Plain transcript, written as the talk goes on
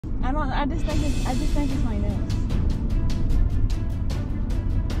I just think it's my nails.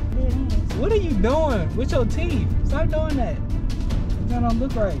 What are you doing with your teeth? Stop doing that. That don't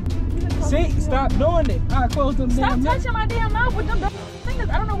look right. See, stop doing it. I close them damn. Stop touching my damn mouth with them fingers.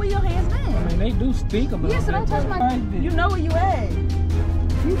 I don't know where your hands been. I mean, they do stink a little. Yeah, so don't touch my. You know where you at.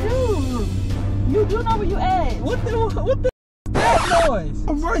 You do. You do know where you at. What the that noise?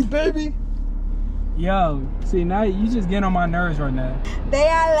 I'm right, baby. Yo, see now you just getting on my nerves right now. They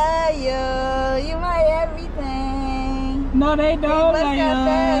I love you. You my everything. No, they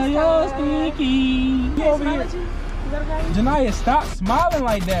don't. You're sneaky. You over here. 𝗪𝗛𝗢𝗪, stop smiling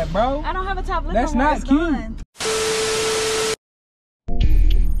like that, bro. I don't have a top lip. That's not cute. Gone.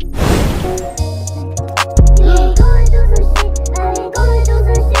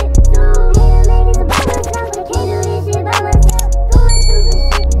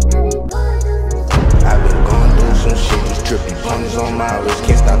 I've been going through some shit, these trippy punches on my wrist,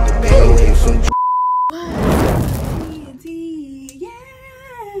 can't stop the pain, leave some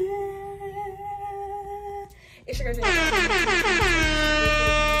It's your girl. I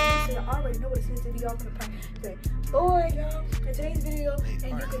already know what it seems to be off in the prank. Boy, y'all, in today's video,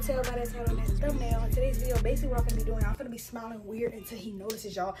 and you can tell by that title and that thumbnail, in today's video, basically what I'm gonna be doing, I'm gonna be smiling weird until he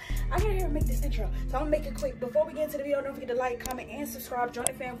notices, y'all. I gotta hear him make this intro, so I'm gonna make it quick. Before we get into the video, don't forget to like, comment, and subscribe. Join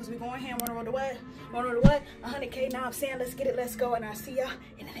the fam because we're going ham on the what? 100K. Now I'm saying, let's get it, let's go, and I'll see y'all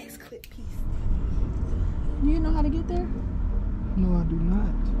in the next clip. Peace. Do you know how to get there? No, I do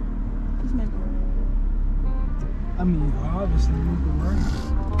not. Just make it. I mean, obviously you can run.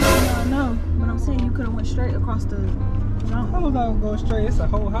 I know, but I'm saying you could have went straight across the jump. How was I gonna go straight? It's a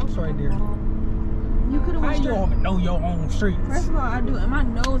whole house right there. You could have went straight. How you don't know your own streets? First of all, I do, and my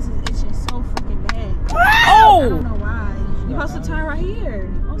nose is itching so freaking bad. Oh! I don't know why. You supposed to turn right here.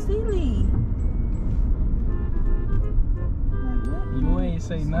 Oh, Sealy. You ain't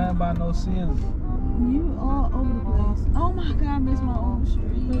say nothing about no sins. You all over the place. Oh my God, I miss my own street.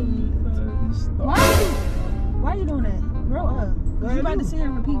 Why are you doing that? Grow up. You about to sit here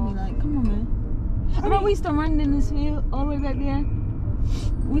and repeat me, like, come on, man. Remember we used to run in this field all the way back there?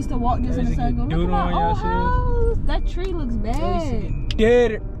 We used to walk just in the circle. Look at my old house. That tree looks bad.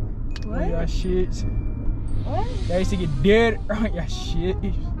 Dead what? On your shit. What? They used to get dead on your shit.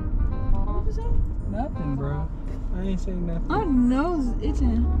 What you say? Nothing, bro. I ain't saying nothing. My nose is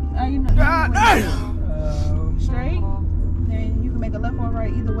itching. You know, straight? Then you can make a left or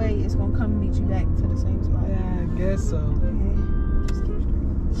right. Either way, it's gonna come meet you back to the same spot. Yeah, I guess so. Yeah. Just keep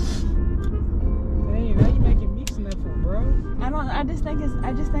straight. Hey, now you making me sniffle, bro. I just think it's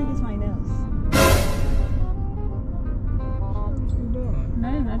my nails. What you doing?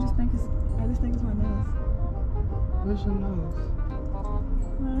 Nothing. I just think it's my nails. What's your nose?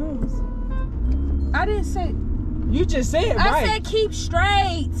 My nose. I didn't say. You just said right. I said keep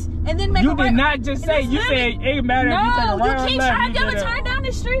straight, and then make. You a did right. not just say. You said it ain't matter if you take a right or left. No, you keep trying. You ever turned down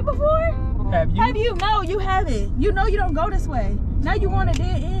the street before? Have you? Have you? No, you haven't. You know you don't go this way. Now you want a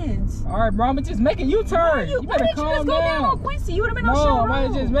dead ends. All right, bro. I'm just making you turn. You better calm down. Why didn't you just go down on Quincy? You would have been on Show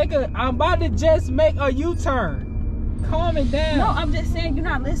Road. I'm about to just make a U-turn. Calm it down. No, I'm just saying you're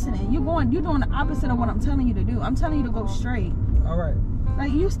not listening. You're doing the opposite of what I'm telling you to do. I'm telling you to go straight. All right.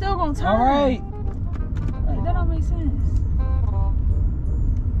 Like you still gonna turn. All right. Like, that don't make sense.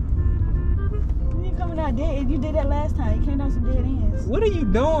 You ain't coming out dead. You did that last time. You came down some dead ends. What are you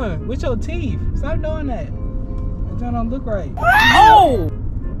doing with your teeth? Stop doing that. That don't look right. Oh!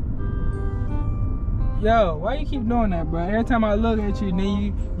 Yo, why you keep doing that, bro? Every time I look at you,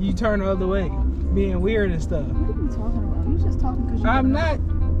 then you turn the other way, being weird and stuff. What are you talking about? You just talking because you. I'm not.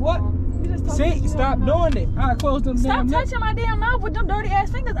 What? You just talking. See, stop doing it. I close them damn. Stop touching my damn mouth with them dirty ass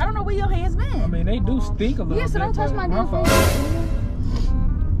fingers. I don't know where your hands been. I mean, they do stink a little bit. Yeah, so don't touch my damn fingers.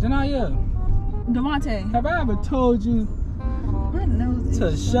 𝗪𝗛𝗢𝗪. 𝗪𝗪𝗪𝗪. Have I ever told you My nose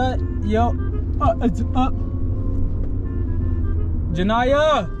to shut your up?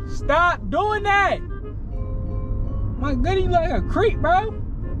 𝗪𝗪𝗢𝗪, stop doing that. My goodie, you like a creep, bro.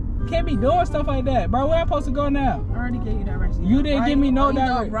 Can't be doing stuff like that, bro. Where am I supposed to go now? I already gave you directions. You didn't give me no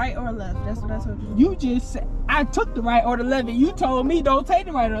directions. Right or left? That's what I told you. You just said I took the right or the left, and you told me don't take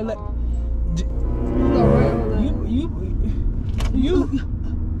the right or the left. You go right or left.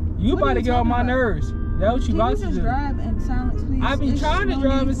 You about to get on my nerves. That's what you about to do. Can you just drive in silence, please? I be trying to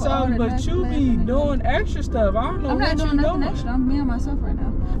drive in silence, but you be doing extra stuff. I don't know what you doing. I'm not doing nothing extra. I'm being myself right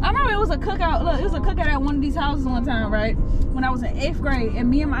now. I remember it was a cookout. Look, it was a cookout at one of these houses one time, right? When I was in 8th grade, and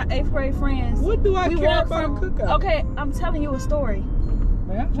me and my 8th grade friends. What do I care about a cookout? Okay, I'm telling you a story.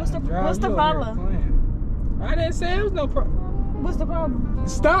 Man, What's the problem? I didn't say it was no problem. What's the problem?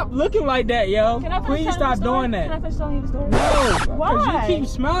 Stop looking like that, yo. Can I Please stop doing that. Can I finish telling you the story? No. Why? Because you keep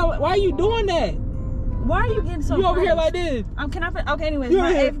smiling. Why are you doing that? Why are you getting so You over here close? like this. Can I? Okay, anyways, You my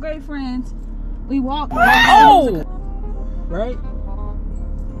over here. 8th grade friends, we walked. Oh! Right?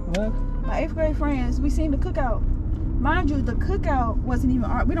 What? My 8th grade friends, we seen the cookout. Mind you, the cookout wasn't even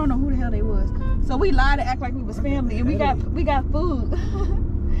art. We don't know who the hell they was. So we lied to act like we was family, and we got food.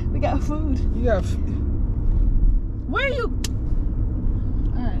 We got food. You got. Where are you?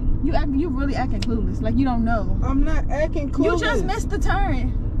 All right, you really acting clueless, like you don't know. I'm not acting clueless. You just missed the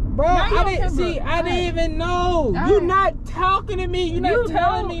turn. Bro, Now you I don't didn't remember. see. I didn't even know. All You right. not talking to me. You not You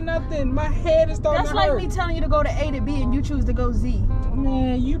telling know. me nothing. My head is starting That's to like hurt. me telling you to go to A to B and you choose to go Z.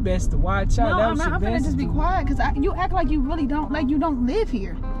 Man, you best to watch out. No, That I'm was not. your I'm finna best just be to do. quiet because you act like you really don't, like you don't live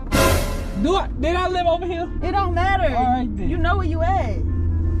here. Did I live over here? It don't matter. All right, then. You know where you at.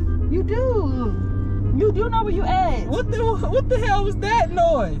 You do. You do know where you at. What the hell was that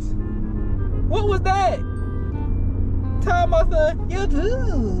noise? What was that? Time I said, you do. You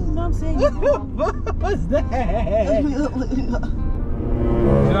know what I'm saying? What was that?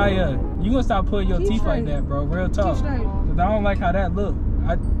 Jaya, you gonna stop pulling your Keep teeth like straight. that, bro. Real talk. Keep straight. Cause I don't like how that look.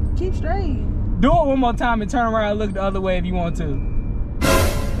 Keep straight. Do it one more time and turn around and look the other way if you want to.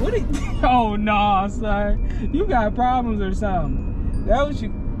 What? Oh no, son. You got problems or something. That was you.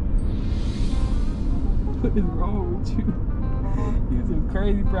 What is wrong with you? You're so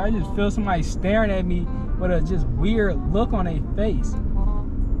crazy, bro. I just feel somebody staring at me with a just weird look on their face.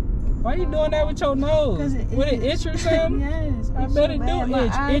 Why you doing that with your nose? Would it itch or something? Yes. I bet it do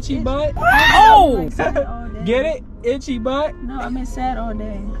itch. Itchy butt. Oh! Get it? Itchy butt? No, I've been sad all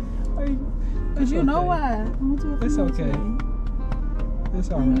day. Cause you know why. It's okay. It's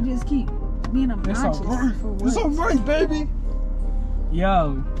And alright. you just keep being obnoxious. For what? It's alright, baby.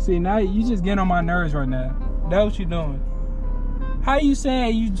 Yo, see now you just getting on my nerves right now. That's what you doing. How you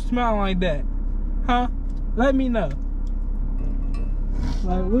saying you smile like that? Huh? Let me know.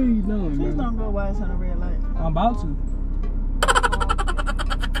 Like, what are you doing, Please bro? don't go while it's on a red light. I'm about to.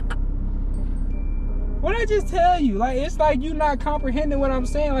 What I just tell you? Like, it's like you not comprehending what I'm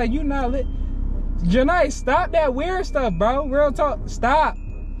saying. Like, you not lit. Janai, stop that weird stuff, bro. Real talk. Stop.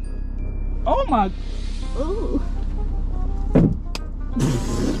 Oh my. Ooh.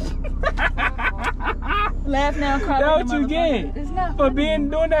 Laugh now, cry That's later, what you motherfucker. get It's not for funny.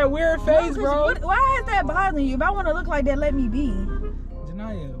 doing that weird face, No, bro. why is that bothering you? If I want to look like that, let me be.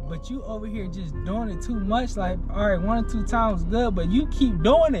 Janaya, but you over here just doing it too much. Like, all right, 1 or 2 times good, but you keep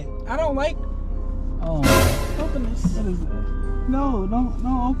doing it. I don't like. Oh, Open this. what is that? No, don't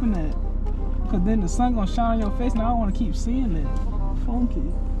open that. Cause then the sun gonna shine on your face, and I don't want to keep seeing it. Funky.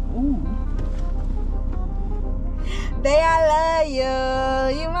 Ooh. Babe, I love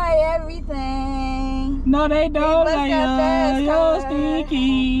you. You my everything. No, they don't Let's like go fast, you. You're color.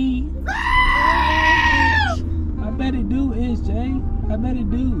 stinky. I bet it do, Jay. I bet it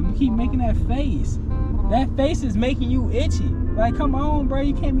do. You keep making that face. That face is making you itchy. Like, come on, bro.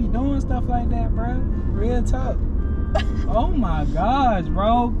 You can't be doing stuff like that, bro. Real talk. Oh my gosh,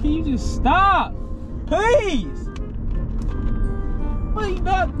 bro. Can you just stop? Please. What you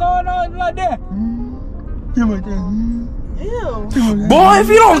got going on like that? Ew. Boy, if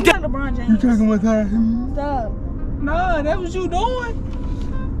you don't get LeBron James. about that? Stop. Nah, that's what you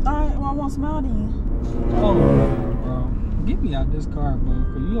doing. Alright, well, I won't smile then. Oh, bro. Get me out this car, bro.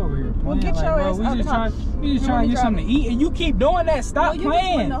 Cause you over here playing. Well, get like, your bro, ass we out just the car. trying, we just You trying to really get something to eat, and you keep doing that. Stop You just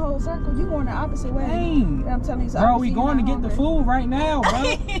playing. went the whole circle. You going the opposite way. Dang. I'm telling you, so Bro, I we see going to you get not the hungry. food right now, bro.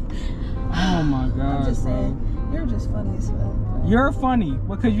 Oh my I'm god, just bro. saying, you're just funny as fuck. You're funny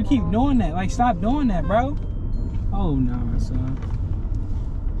because you keep doing that. Like, stop doing that, bro. Oh no, son.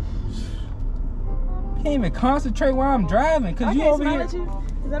 Can't even concentrate while I'm driving because I you can't over smile here. at you.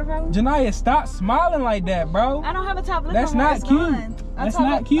 Is that a problem? Janaya, stop smiling like that, bro. I don't have a top lip. That's on, not it's cute. gone. That's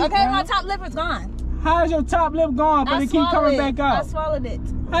not cute, Okay, bro. my top lip is gone. How's your top lip gone, but I it keep coming swallowed back I out? swallowed it.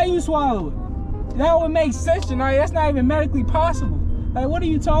 How you swallow it? That would make sense, Janaya. That's not even medically possible. Like, what are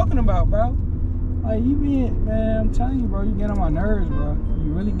you talking about, bro? Like, you being, man, I'm telling you, bro, you get on my nerves, bro.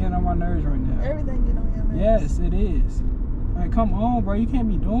 You really get on my nerves right now. Everything get on your nerves. Yes, it is. Like, come on, bro. You can't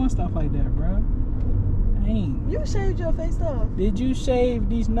be doing stuff like that, bro. Dang. You shaved your face off. Did you shave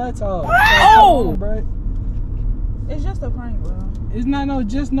these nuts off? Oh! Bro. It's just a prank, bro. It's not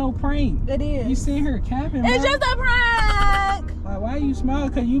no prank. It is. You sitting here capping, It's bro. just a prank. Like, why you smile?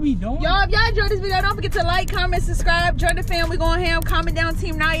 Cause you be doing Y'all, if y'all enjoyed this video, don't forget to like, comment, subscribe, join the fam. We going ham. Comment down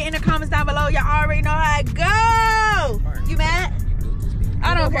TEAMNYAH in the comments down below. Y'all already know how it go. You mad?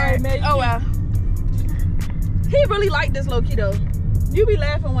 I don't care. Oh well. He really liked this low key though. You be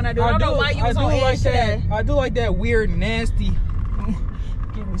laughing when I do it. I don't know why you was on edge today. I do like that weird, nasty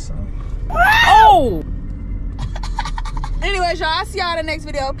Oh! Anyways, y'all, I'll see y'all in the next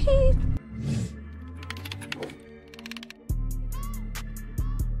video. Peace.